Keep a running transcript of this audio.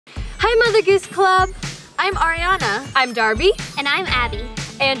to the Goose Club. I'm Ariana. I'm Darby. And I'm Abby.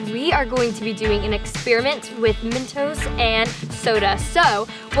 And we are going to be doing an experiment with Mentos and soda. So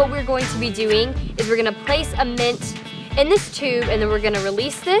what we're going to be doing is we're gonna place a mint in this tube and then we're gonna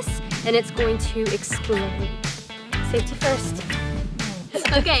release this and it's going to explode. Safety first.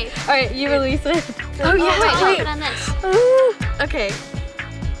 Okay. All right, you release it. Oh yeah, wait. Put on this. Okay.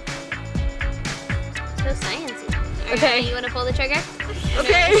 So sciencey. Right, Okay. You want to pull the trigger?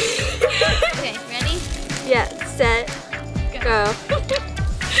 Okay. Okay, ready? Yeah, set, go.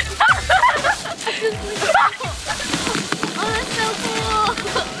 Oh, that's so cool.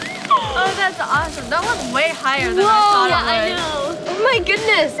 Oh, that's awesome. That one's way higher than I thought Yeah, I it know. Oh my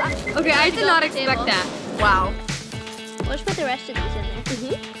goodness. Okay, I did not expect that. would. Wow. We'll just put the rest of these in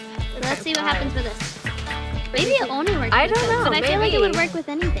there. Let's see what happens with this. Maybe it only works I with don't Coke, know, but I feel like it would maybe. work with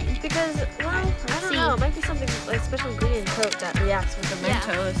anything. Because, well, I don't see. know. It might be something like special ingredient Coke that reacts with the Yeah.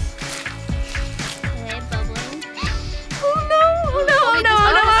 Mentos. Okay, bubbling. Oh no! Oh no! Oh no!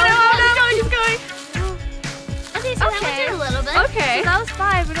 Oh no! Oh no! It's going! It's going! Okay, so that went through a little bit. Okay. So that was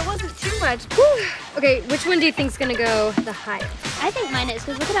 5, but it wasn't too much. Okay, which one do you think's gonna go the highest? I think mine is,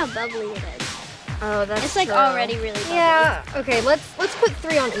 because look at how bubbly it is. Oh, that's It's like true. already really bubbly. Yeah. Okay, let's put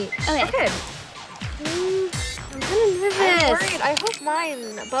 3 on each. Okay. Okay. I'm kind of nervous. I'm worried. I hope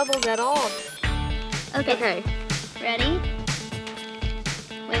mine bubbles at all. Okay. Okay, Ready?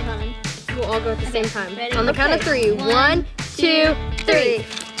 Wait, hold on. we'll all go at the Okay, same time. ready? On the count of Okay. 3. 1, 2, 3.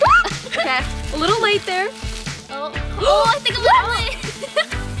 Okay. A little late there. Oh, I think I'm gonna win.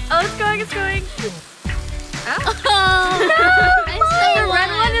 Oh, it's going. It's going. Oh, No! I still The red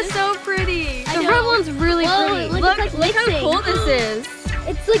won. one is so pretty. I The know. red one's really Whoa, pretty. look, it's like how mixing. cool this is.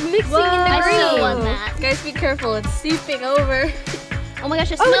 It's like mixing Whoa. in the I green. still won that. Guys, be careful. It's seeping over. Oh my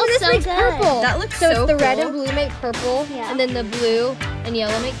gosh, it Oh, smells look, this so makes good. purple. That looks so so it's the red cool. and blue make purple, Yeah. and then the blue and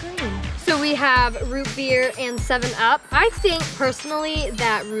yellow make green. So we have root beer and 7-Up. I think personally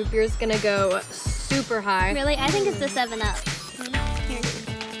that root beer is gonna go super high. Really? I think it's the 7-Up. Here.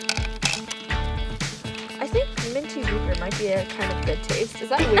 I think minty root beer might be a kind of good taste. Is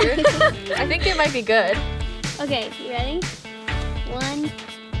that weird? I think it might be good. Okay, you ready? 1,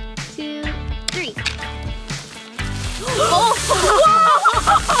 2, 3.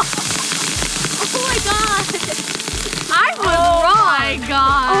 Oh my god! I was wrong. Oh my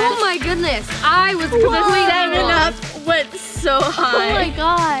god. Oh my goodness, I was The completely 7-Up wrong. went so Oh high. my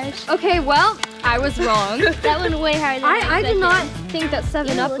gosh. Okay, well, I was wrong. That went way higher than I I expected. did not think that Ew,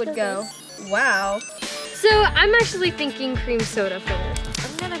 7-Up look would at go. Wow. So I'm actually thinking cream soda for this.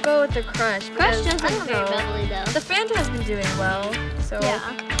 I'm gonna go with the Crush. Crush because, doesn't I don't very know. bubbly though. The Fanta has been doing well, so Yeah.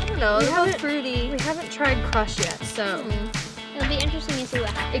 I don't know. We They're haven't- both fruity. We haven't tried Crush yet, so. It'll be interesting to see what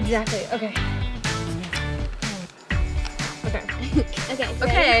happens. Exactly, okay. Okay. Okay.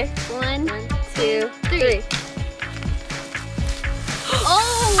 Okay. 1, 2, 3. 3.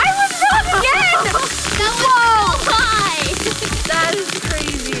 Oh! I was wrong again! That was so high! That is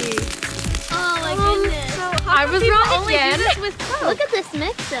crazy. Oh my goodness. So I was wrong only again. do this with Coke? Look at this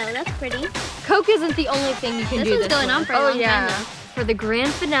mix though, that's pretty. Coke isn't the only thing you can This do one's going on with. for a Oh, long yeah. time though. For the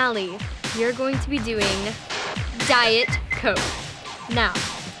grand finale, you're going to be doing Diet Coke. Now,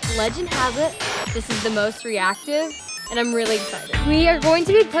 legend has it, this is the most reactive, and I'm really excited. We are going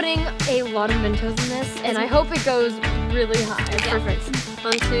to be putting a lot of Mentos in this, and I hope it goes really high. Yeah. Perfect.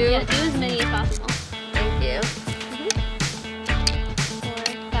 1, 2, Yeah, do as many as possible. Thank you. 4,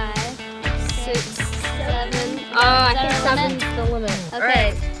 5, 6, 7. Oh, I think Is that our 7's the limit. Okay.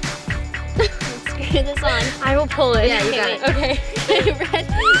 Alright. Let's screw this on. I will pull it. Yeah, you got it. Okay. Okay, ready?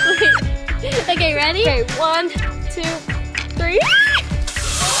 Wait. Okay, ready? Okay, 1, 2, 3.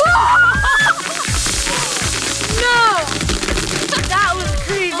 No! That was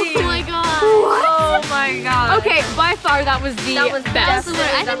crazy. Oh my god. Oh my god. Okay, by far that was the That was best. definitely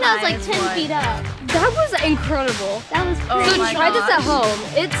I think that was like the 10 highest feet up. That was incredible. That was Oh crazy. So my try this gosh. at home.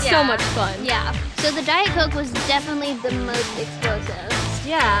 It's so Yeah. much fun. Yeah. So the Diet Coke was definitely the most explosive.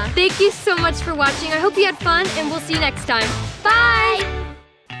 Yeah. Thank you so much for watching. I hope you had fun, and we'll see you next time. Bye!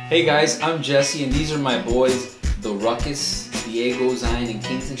 Hey guys, I'm Jesse, and these are my boys, the Ruckus, Diego, Zion, and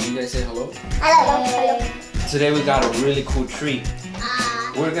Kingston. Can you guys say hello? Hello. Today we got a really cool treat.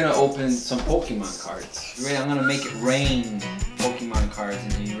 We're gonna open some Pokemon cards. You ready? I'm gonna make it rain Pokemon cards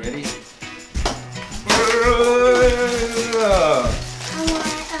into you. Ready?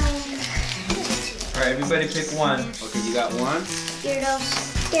 Alright, everybody pick one. Okay, you got one?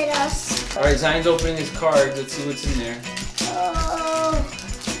 Gyarados. Alright, Zion's opening his cards. Let's see what's in there. Oh,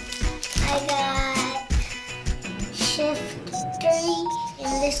 I got Shiftry,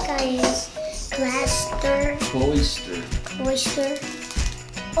 and this guy is Blaster, Cloyster. Oyster.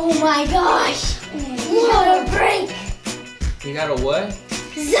 Oh my gosh! What a break! You got a what?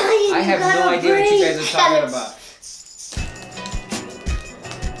 Zion, I have no idea what you guys are talking about.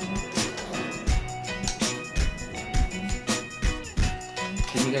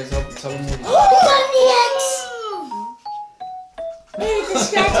 Can you guys tell me what? Oh, Mommy X! It's a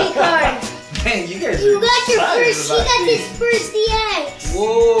scratchy card. Man, you guys You are got your excited first. You about got this. his first EX.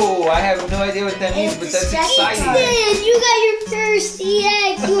 Whoa! I have no idea what that means, but It's a that's scratchy exciting. card. You got your first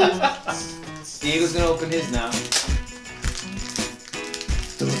EX. Diego's gonna open his now.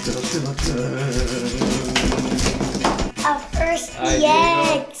 A first Alright,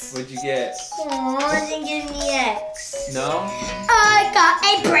 Diego, EX. what'd you get? Oh, I didn't get an EX. No? I got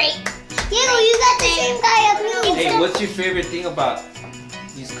a break. You got the same guy as me. Hey, what's your favorite thing about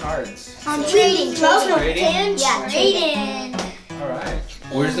these cards? Trading. Trading? Yeah, trading. Alright.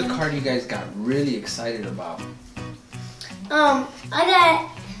 Where's the card you guys got really excited about? I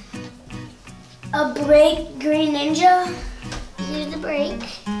got a break Green Ninja. Here's the break.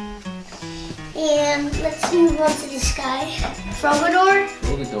 And let's move on to the sky. Frogador,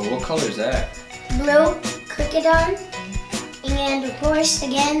 What color is that? blue, Cricketon, and of course,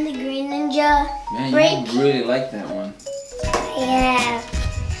 again, the Green Ninja Man, break. you really like that one. Yeah,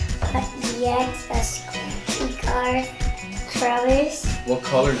 EX, a scratchy card, Travis, What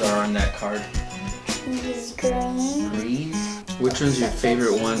colors are on that card? he's green, Green? Which one's your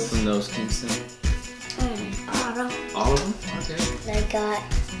favorite one from those, Kingston? Auto. All of them? Okay. I got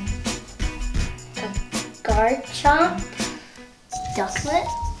a guard chomp, ducklet,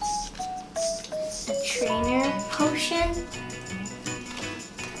 a trainer potion,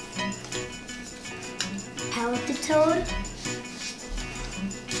 Palpitoad,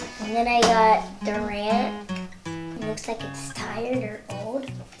 and then I got Durant. It looks like it's tired or old.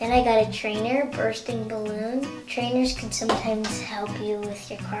 Then I got a trainer, bursting balloon. Trainers can sometimes help you with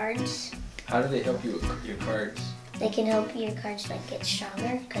your cards. How do they help you with your cards? They can help your cards get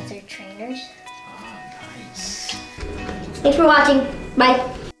stronger because they're trainers. Nice. Thanks for watching. Bye.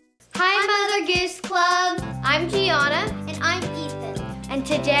 Hi, Mother Goose Club. I'm Gianna. And I'm Ethan. And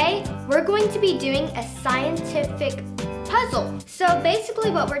today we're going to be doing a scientific puzzle. So basically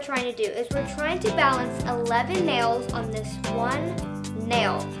what we're trying to do is we're trying to balance 11 nails on this one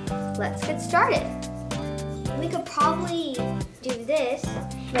nail. Let's get started. We could probably do this,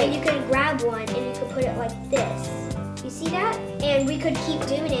 and you could grab one and you could put it like this. You see that? And we could keep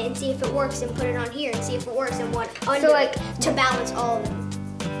doing it and see if it works and put it on here and see if it works and one under like- to balance all of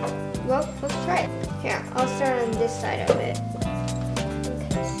them. Well, let's try it. Here, I'll start on this side of it.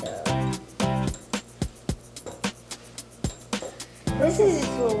 This is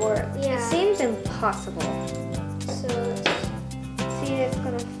just will work. Yeah. It seems impossible. So See, it's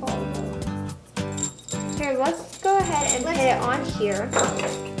gonna fall. Here, let's go ahead and put it on here.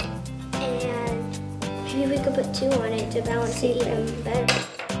 and maybe we could put two on it to balance it even better.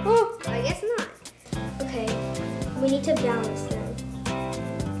 Oh, I guess not. Okay, we need to balance them.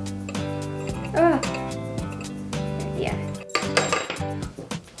 Yeah.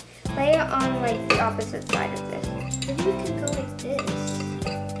 Lay it on like the opposite side of this. Maybe we could go like this.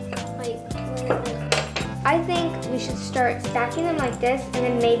 I think we should start stacking them like this, and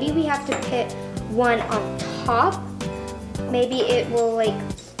then maybe we have to put one on top. Maybe it will like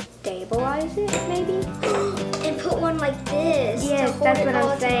stabilize it, maybe. And put one like this Yes, to hold that's it what I'm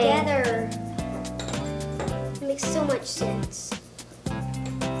all saying. together. It makes so much sense.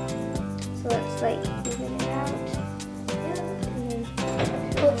 So let's like even it out. And then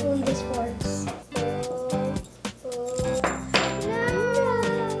Hopefully this works.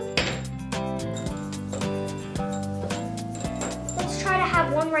 Let's try to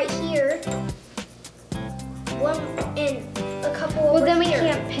have one right here. One and a couple over well, then we here.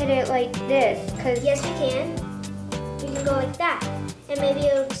 can't put it like this, cause Yes, we can. We can go like that. And maybe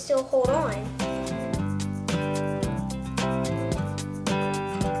it'll still hold on.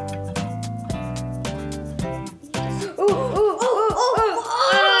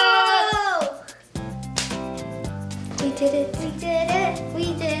 We did it. We did it. We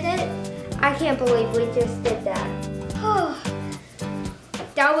did it. I can't believe we just did that.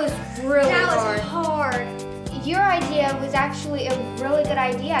 That was really That was hard. hard. Your idea was actually a really good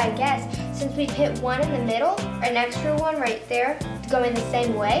idea, I guess, since we put one in the middle, an extra one right there to go in the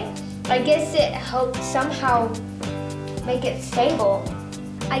same way. I guess it helped somehow make it stable.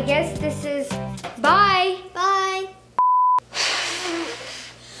 I guess this is bye. Bye.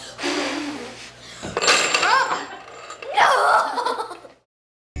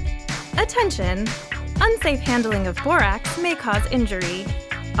 Attention! Unsafe handling of borax may cause injury.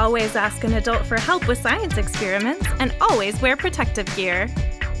 Always ask an adult for help with science experiments and always wear protective gear.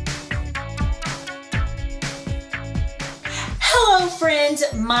 Hello friends,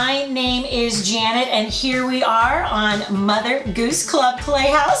 my name is Janet and here we are on Mother Goose Club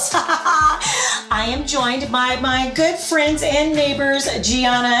Playhouse. I am joined by my good friends and neighbors,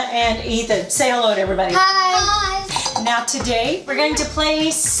 Gianna and Ethan. Say hello to everybody. Hi. Now today we're going to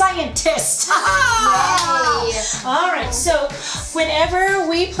play scientist. Yay. All right, so whenever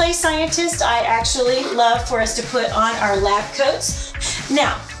we play scientist, I actually love for us to put on our lab coats.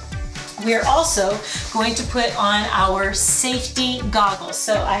 Now, we're also going to put on our safety goggles.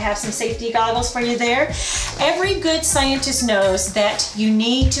 So I have some safety goggles for you there. Every good scientist knows that you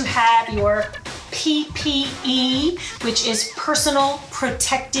need to have your PPE, which is personal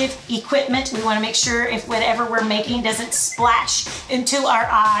protective equipment. We want to make sure if whatever we're making doesn't splash into our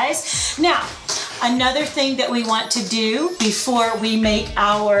eyes. Now, another thing that we want to do before we make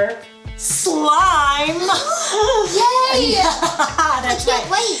our slime. Yay! That's I can't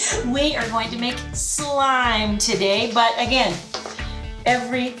right. wait. We are going to make slime today, but again,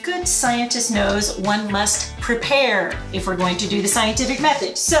 every good scientist knows one must prepare if we're going to do the scientific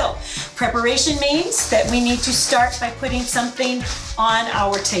method. So, preparation means that we need to start by putting something on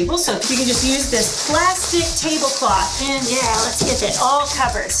our table. So if you can just use this plastic tablecloth, and yeah, let's get that all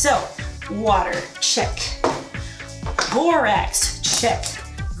covered. So, water, check. Borax, check.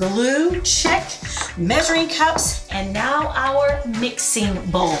 Glue, check. Measuring cups, and now our mixing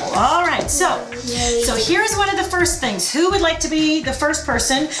bowl. All right, so here's one of the first things. Who would like to be the first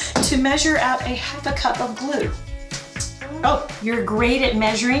person to measure out a half a cup of glue? Oh, you're great at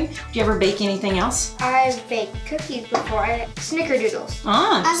measuring. Do you ever bake anything else? I've baked cookies before. Snickerdoodles.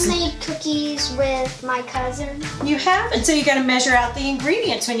 I've made cookies with my cousin. You have? And so you got to measure out the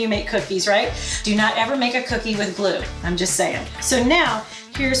ingredients when you make cookies, right? Do not ever make a cookie with glue. I'm just saying. So now,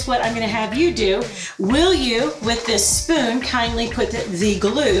 here's what I'm going to have you do. Will you, with this spoon, kindly put the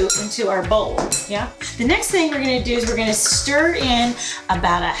glue into our bowl? Yeah? The next thing we're going to do is we're going to stir in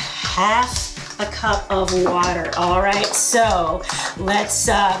about a half a cup of water. All right, so let's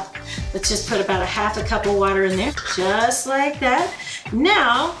just put about a half a cup of water in there, just like that.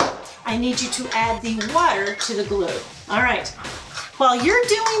 Now, I need you to add the water to the glue. All right, while you're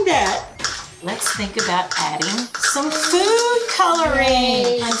doing that, let's think about adding some food coloring.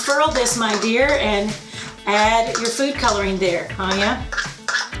 Yay. Unfurl this, my dear, and add your food coloring there. Oh, yeah?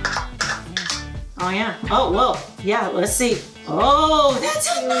 Oh, yeah. Oh, whoa. Yeah, let's see. Oh, that's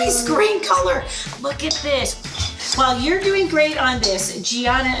a nice green color. Look at this. While you're doing great on this,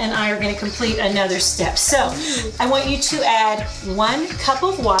 Gianna and I are going to complete another step. So, I want you to add 1 cup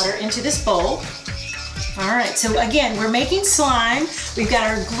of water into this bowl. All right, so again, we're making slime. We've got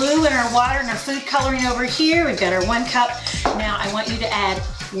our glue and our water and our food coloring over here. We've got our 1 cup. Now I want you to add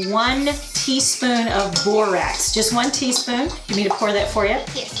 1 teaspoon of borax. Just 1 teaspoon. You need me to pour that for you?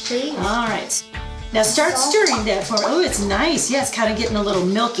 Yes, please. All right. Now start stirring that for me. Oh, it's nice. Yeah, it's kind of getting a little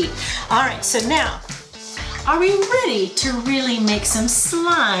milky. All right, so now, are we ready to really make some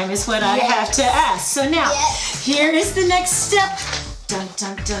slime is what I have to ask. So now, here is the next step. Dun,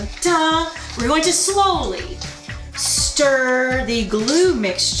 dun, dun, dun. We're going to slowly stir the glue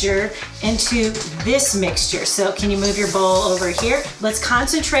mixture into this mixture. So can you move your bowl over here? Let's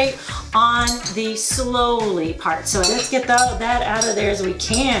concentrate on the slowly part. So let's get that out of there as we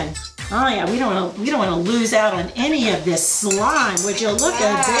can. Oh yeah, we don't want to lose out on any of this slime. Would you look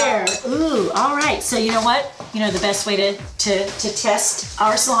at there? Ooh, all right. So you know what? You know the best way to test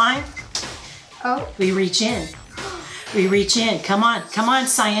our slime? Oh. We reach in. We reach in. Come on,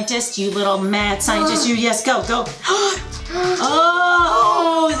 scientist, you little mad scientist. You, yes, go.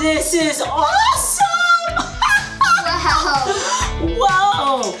 Oh, this is awesome!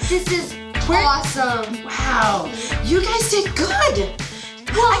 Wow. Whoa! This is awesome. Wow, you guys did good.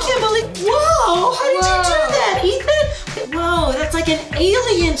 I can't believe, whoa, how did you do that, Ethan? Whoa, that's like an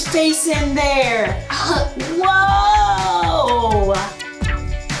alien face in there. Whoa.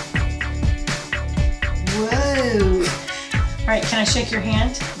 Whoa. All right, can I shake your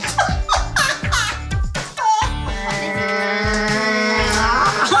hand?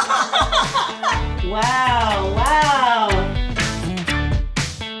 Wow, wow.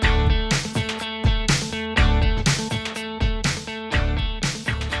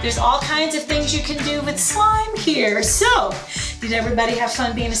 There's all kinds of things you can do with slime here. So, did everybody have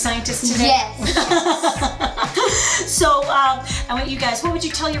fun being a scientist today? Yes. So, I want you guys, what would you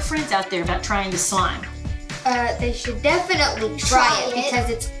tell your friends out there about trying the slime? They should definitely try it because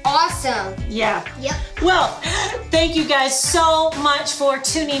it's awesome. Yeah. Yep. Well, thank you guys so much for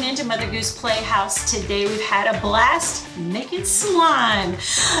tuning into Mother Goose Playhouse today. We've had a blast making slime.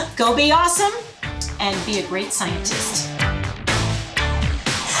 Go be awesome and be a great scientist.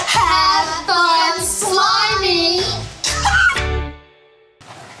 Have fun slimy!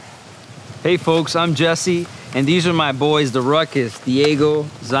 Hey folks, I'm Jesse, and these are my boys, the Ruckus, Diego,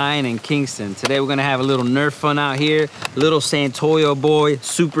 Zion, and Kingston. Today we're gonna have a little Nerf fun out here, little Santoyo boy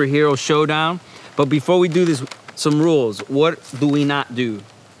superhero showdown. But before we do this, some rules. What do we not do?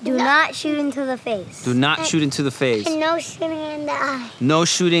 Do not shoot into the face. Do not shoot into the face. And no shooting in the eye. No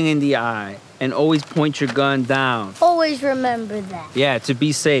shooting in the eye. And always point your gun down. Always remember that. Yeah, to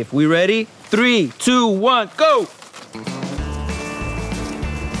be safe. We ready? 3, 2, 1, go!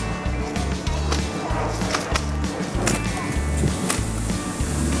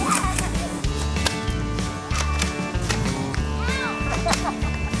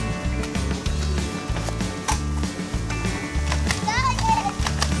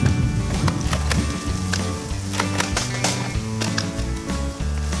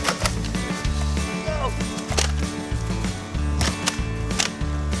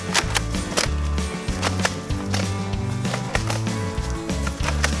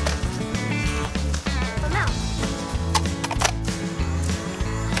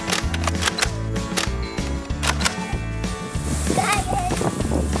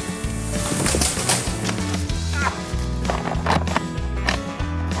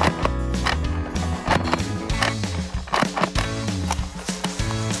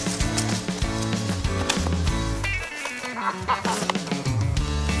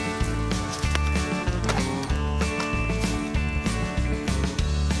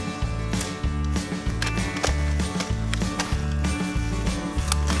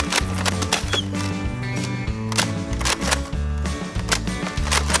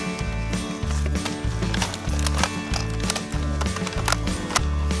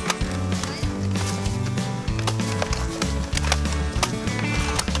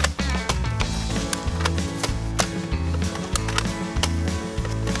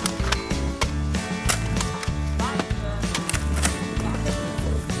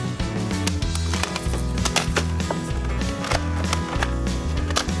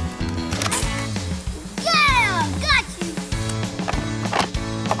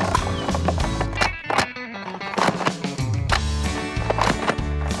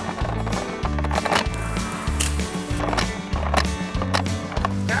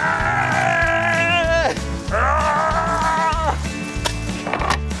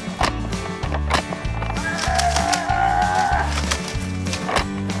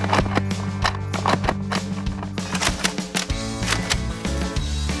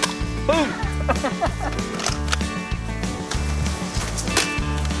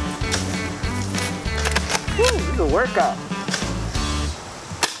 Workout.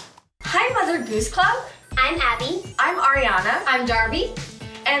 Hi, Mother Goose Club. I'm Abby. I'm Ariana. I'm Darby.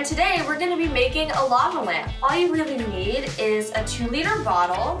 And today we're going to be making a lava lamp. All you really need is a 2-liter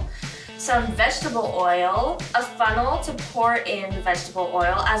bottle, some vegetable oil, a funnel to pour in the vegetable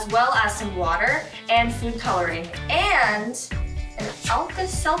oil, as well as some water and food coloring, and an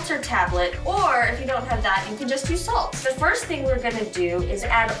Alka-Seltzer tablet, or if you don't have that, you can just use salt. The first thing we're going to do is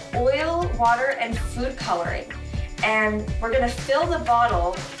add oil, water, and food coloring. And we're gonna fill the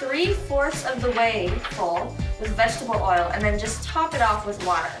bottle 3/4 of the way full with vegetable oil, and then just top it off with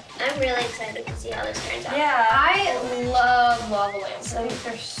water. I'm really excited to see how this turns out. Yeah, I love lava lamps. I think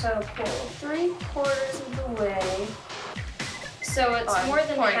they're so cool. 3/4 of the way. So it's I'm more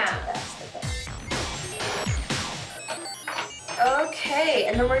than pouring half. Okay,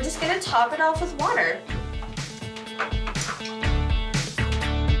 and then we're just gonna top it off with water.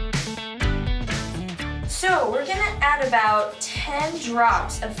 So we're gonna add about 10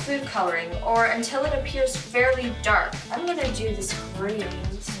 drops of food coloring, or until it appears fairly dark. I'm gonna do this green.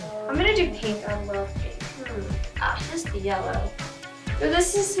 So I'm gonna do pink. I love pink. Here's the yellow. Oh,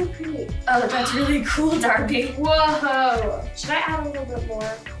 this is so pretty. Oh, that's really cool, Darby. Whoa! Should I add a little bit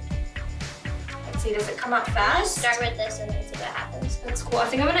more? Let's see, does it come out Let's fast? start with this and then see what happens. That's cool. I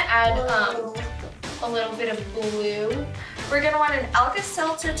think I'm gonna add a little bit of blue. We're gonna want an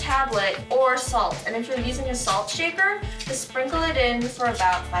Alka-Seltzer tablet or salt. And if you're using a salt shaker, just sprinkle it in for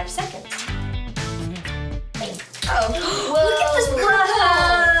about 5 seconds. Oh, look at this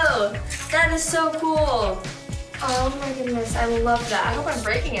purple! That is so cool. Oh my goodness, I love that. I hope I'm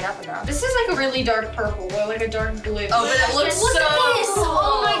breaking it up enough. This is like a really dark purple or like a dark blue. Oh, but it looks Look so at this! cool.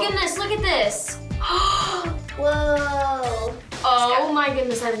 Oh my goodness, look at this. Whoa. Oh my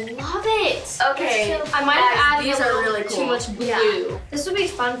goodness, I love it. Okay, I might have guys, added these a are little really cool. too much blue. Yeah. This would be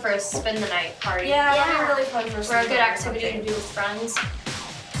fun for a spend the night party. Yeah, that'd be really fun for For a good something or activity to something. do with friends.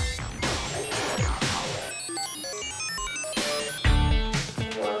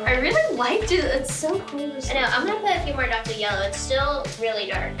 I really liked it. It's so cool. I know, I'm gonna put a few more dots of yellow. It's still really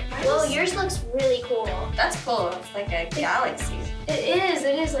dark. Whoa, yours looks really cool. That's cool. It's like a galaxy. It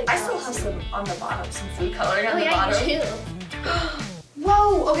is like. I still have some on the bottom, some food coloring on the bottom. You do.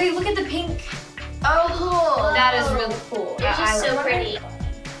 Whoa, okay, look at the pink. Oh, cool. That is really cool. It's just so love pretty. it.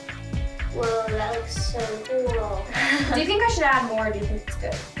 Whoa, that looks so cool. Do you think I should add more, or do you think it's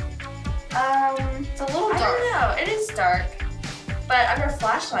good? It's a little dark. I don't know, it is dark. But under a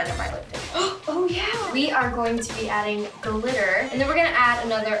flashlight, it might look different. Oh yeah. We are going to be adding glitter, and then we're gonna add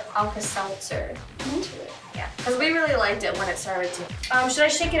another Alka-Seltzer into it. Yeah, because we really liked it when it started to. Should I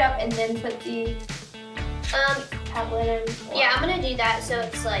shake it up and then put the tablet in? Yeah, I'm gonna do that so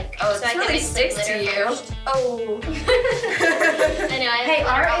it's like. Oh, so it really sticks to you. First. Oh. I know. Hey,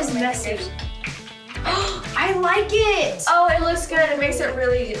 ours is messy. I like it. Oh, it looks good. It makes it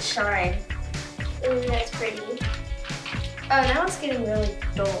really shine. Ooh, that's pretty. Oh, now it's getting really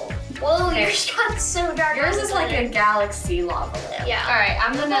dull. Whoa, Okay. yours got so dark. Yours is like a galaxy lava lamp. Yeah. All right,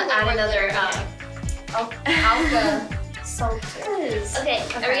 I'm gonna add another Alka-Seltzer. Okay,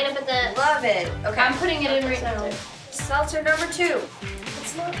 are we gonna put the? Love it. Okay. I'm putting it in right now. Seltzer number 2.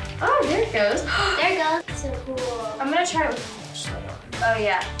 It's not. Oh, there it goes. There it goes. So cool. I'm gonna try it with the flashlight on. Oh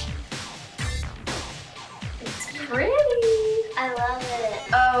yeah. It's pretty. I love it.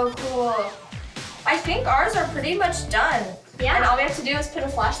 Oh, cool. I think ours are pretty much done. Yeah. And all we have to do is put a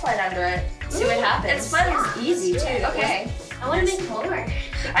flashlight under it. See what happens. It's fun. It's easy too. Okay. I want to make more.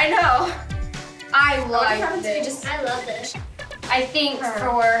 I know. I What like happens if you this. just I love this. I think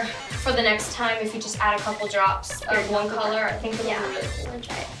for the next time, if you just add a couple drops of one color, I think it'll be really cool. I'm gonna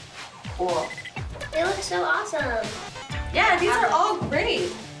try it. cool? They look so awesome. Yeah, these are all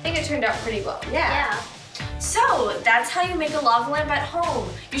great. I think it turned out pretty well. Yeah. So that's how you make a lava lamp at home.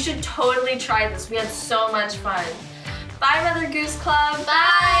 You should totally try this. We had so much fun. Bye, Mother Goose Club.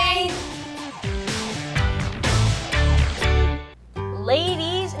 Bye.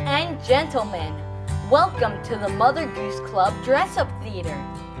 Ladies and gentlemen, welcome to the Mother Goose Club Dress-Up Theater.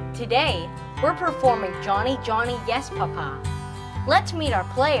 Today, we're performing Johnny, Johnny, Yes, Papa. Let's meet our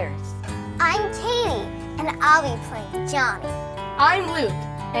players. I'm Katie, and I'll be playing Johnny. I'm Luke,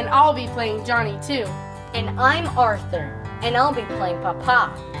 and I'll be playing Johnny too. And I'm Arthur, and I'll be playing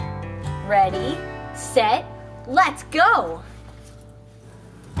Papa. Ready, set, let's go!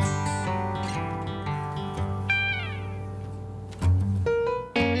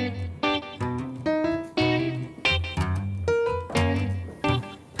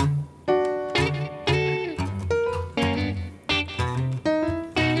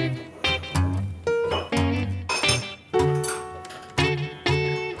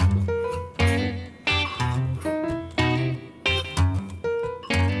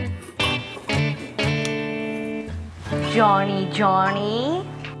 Johnny, Johnny,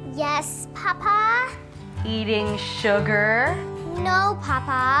 Yes, Papa? eating sugar, No,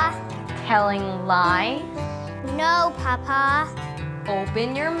 Papa. telling lies, No, Papa.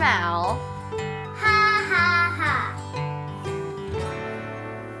 open your mouth. Ha ha ha.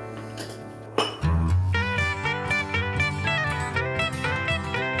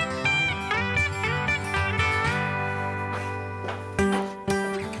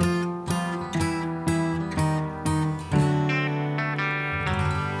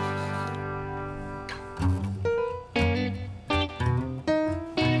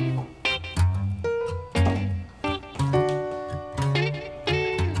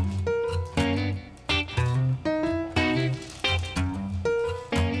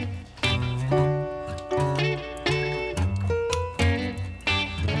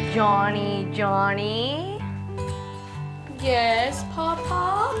 Johnny, Johnny, Yes,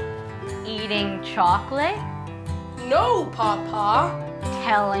 Papa? eating chocolate, No, Papa.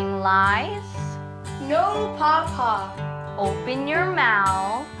 telling lies, No, Papa. open your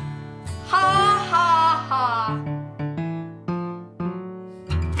mouth. Ha ha ha.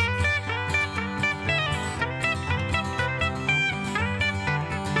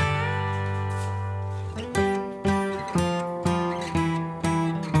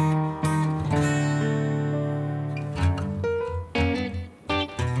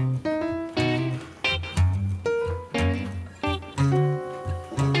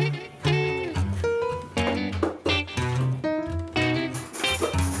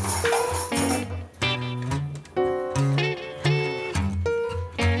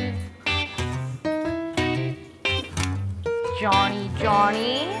 Johnny,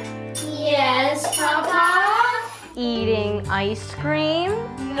 Johnny, Yes, Papa. eating ice cream,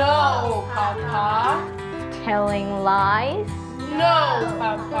 No, Papa. telling lies, No,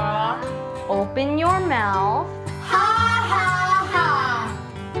 Papa. open your mouth. Ha ha ha.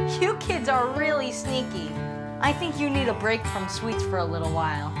 are really sneaky. I think you need a break from sweets for a little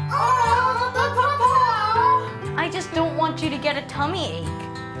while. Oh, but Papa! I just don't want you to get a tummy ache.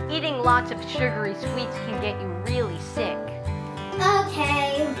 Eating lots of sugary sweets can get you really sick.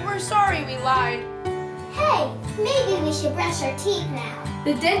 Okay. We're sorry we lied. Hey, maybe we should brush our teeth now.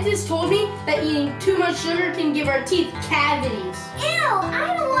 The dentist told me that eating too much sugar can give our teeth cavities. Ew,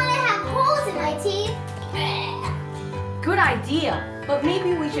 I don't want to have holes in my teeth. Good idea, but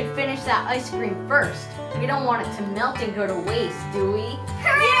maybe we should finish that ice cream first. We don't want it to melt and go to waste, do we?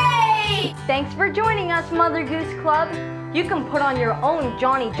 Hooray! Thanks for joining us, Mother Goose Club. You can put on your own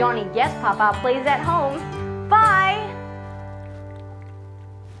Johnny Yes Papa plays at home. Bye!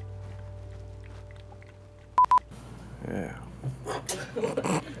 Yeah.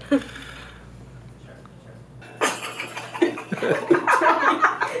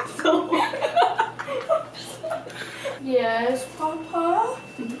 Yes, Papa.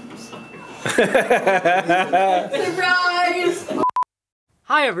 Surprise!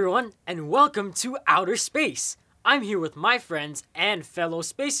 Hi everyone, and welcome to Outer Space. I'm here with my friends and fellow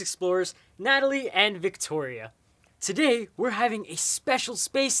space explorers, Natalie and Victoria. Today, we're having a special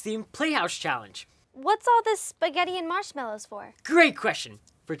space-themed Playhouse Challenge. What's all this spaghetti and marshmallows for? Great question.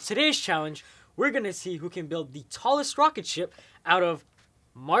 For today's challenge, we're gonna see who can build the tallest rocket ship out of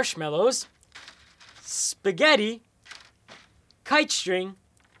marshmallows, spaghetti, kite string,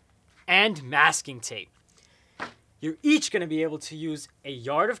 and masking tape. You're each gonna be able to use a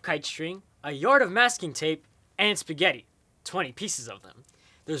yard of kite string, a yard of masking tape, and spaghetti, 20 pieces of them.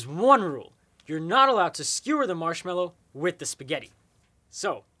 There's one rule. You're not allowed to skewer the marshmallow with the spaghetti.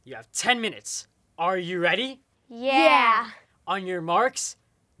 So, you have 10 minutes. Are you ready? Yeah. On your marks,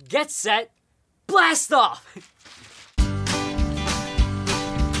 get set, blast off!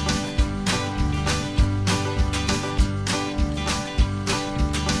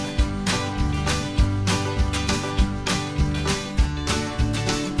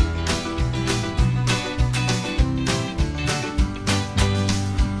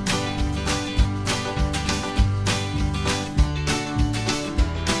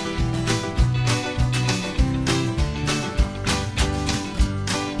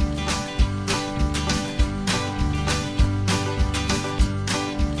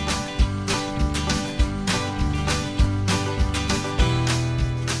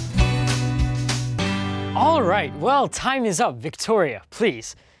 All right, well, time is up. Victoria,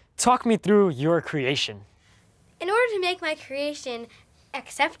 please, talk me through your creation. In order to make my creation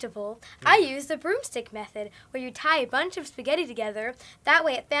acceptable, I use the broomstick method, where you tie a bunch of spaghetti together. That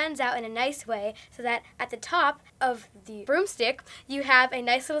way it fans out in a nice way, so that at the top of the broomstick, you have a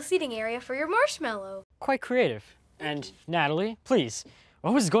nice little seating area for your marshmallow. Quite creative. And Natalie, please,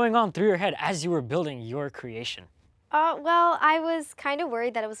 what was going on through your head as you were building your creation? Well, I was kind of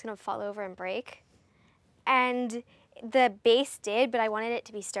worried that it was going to fall over and break. And the base did, but I wanted it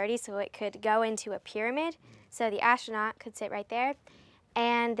to be sturdy so it could go into a pyramid, so the astronaut could sit right there.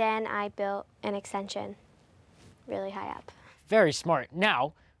 And then I built an extension really high up. Very smart.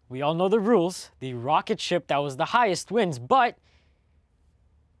 Now, we all know the rules. The rocket ship that was the highest wins, but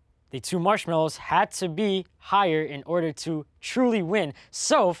the two marshmallows had to be higher in order to truly win.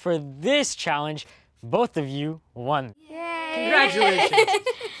 So for this challenge, both of you won. Yay! Congratulations!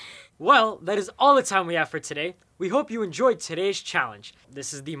 Well, that is all the time we have for today. We hope you enjoyed today's challenge.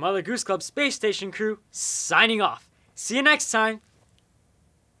 This is the Mother Goose Club Space Station crew signing off. See you next time.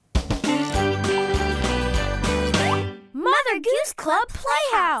 Mother Goose Club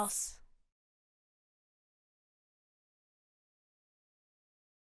Playhouse.